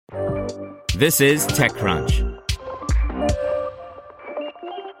This is TechCrunch.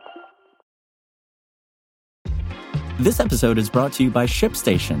 This episode is brought to you by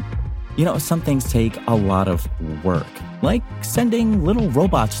ShipStation. You know, some things take a lot of work, like sending little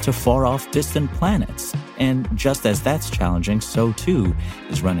robots to far-off distant planets. And just as that's challenging, so too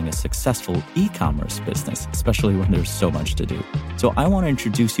is running a successful e-commerce business, especially when there's so much to do. So I want to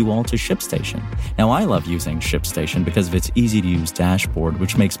introduce you all to ShipStation. Now, I love using ShipStation because of its easy-to-use dashboard,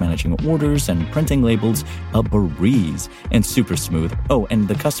 which makes managing orders and printing labels a breeze and super smooth. Oh, and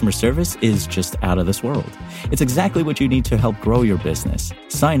the customer service is just out of this world. It's exactly what you need to help grow your business.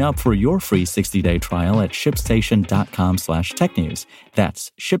 Sign up for your free 60-day trial at shipstation.com/technews.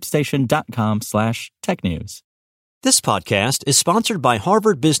 That's shipstation.com/technews. This podcast is sponsored by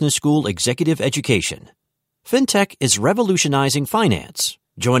Harvard Business School Executive Education. FinTech is revolutionizing finance.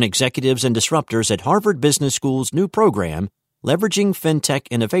 Join executives and disruptors at Harvard Business School's new program, Leveraging FinTech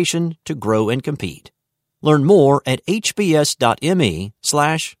Innovation to Grow and Compete. Learn more at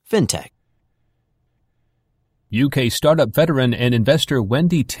hbs.me/fintech. UK startup veteran and investor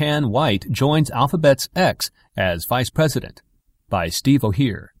Wendy Tan White joins Alphabet's X as vice president. By Steve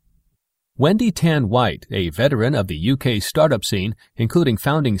O'Hear. Wendy Tan White, a veteran of the UK startup scene, including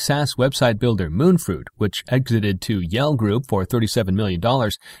founding SaaS website builder Moonfruit, which exited to Yale Group for $37 million,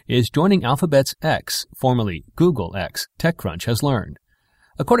 is joining Alphabet's X, formerly Google X, TechCrunch has learned.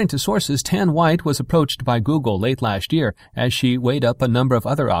 According to sources, Tan White was approached by Google late last year as she weighed up a number of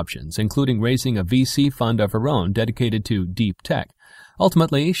other options, including raising a VC fund of her own dedicated to deep tech.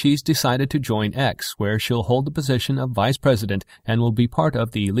 Ultimately, she's decided to join X, where she'll hold the position of vice president and will be part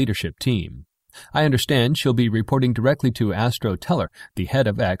of the leadership team. I understand she'll be reporting directly to Astro Teller, the head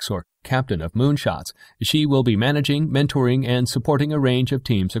of X or captain of Moonshots. She will be managing, mentoring, and supporting a range of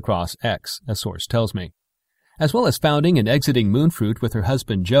teams across X, a source tells me. As well as founding and exiting Moonfruit with her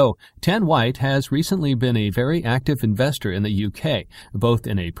husband Joe, Tan White has recently been a very active investor in the UK, both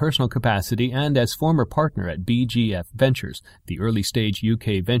in a personal capacity and as former partner at BGF Ventures, the early-stage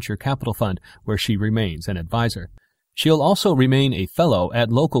UK venture capital fund where she remains an advisor. She'll also remain a fellow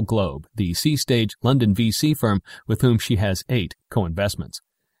at Local Globe, the C-stage London VC firm with whom she has 8 co-investments.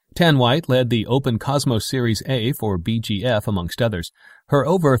 Tan White led the Open Cosmos Series A for BGF, amongst others. Her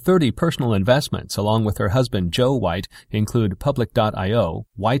over 30 personal investments, along with her husband Joe White, include Public.io,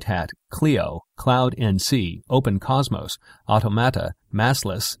 White Hat, Clio, Cloud NC, Open Cosmos, Automata,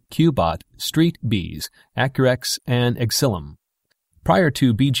 Massless, Qbot, Street Bees, Accurex, and Exilum. Prior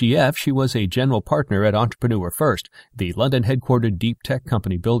to BGF, she was a general partner at Entrepreneur First, the London-headquartered deep tech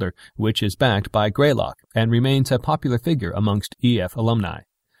company builder, which is backed by Greylock and remains a popular figure amongst EF alumni.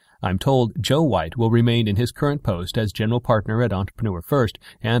 I'm told Joe White will remain in his current post as general partner at Entrepreneur First,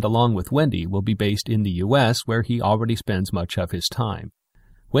 and along with Wendy will be based in the U.S., where he already spends much of his time.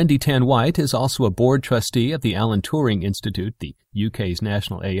 Wendy Tan White is also a board trustee of the Alan Turing Institute, the UK's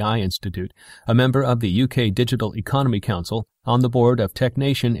National AI Institute, a member of the UK Digital Economy Council, on the board of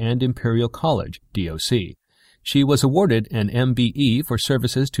TechNation and Imperial College, DOC. She was awarded an MBE for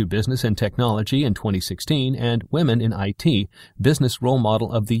services to business and technology in 2016 and Women in IT Business Role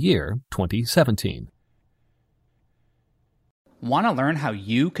Model of the Year 2017. Want to learn how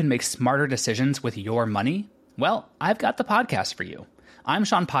you can make smarter decisions with your money? Well, I've got the podcast for you. I'm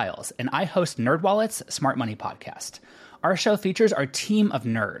Sean Piles, and I host NerdWallet's Smart Money Podcast. Our show features our team of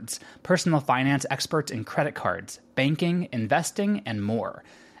nerds, personal finance experts in credit cards, banking, investing, and more.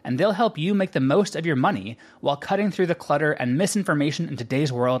 And they'll help you make the most of your money while cutting through the clutter and misinformation in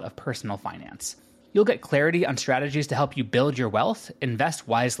today's world of personal finance. You'll get clarity on strategies to help you build your wealth, invest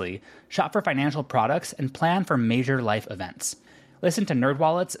wisely, shop for financial products, and plan for major life events. Listen to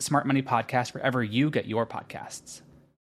NerdWallet's Smart Money Podcast wherever you get your podcasts.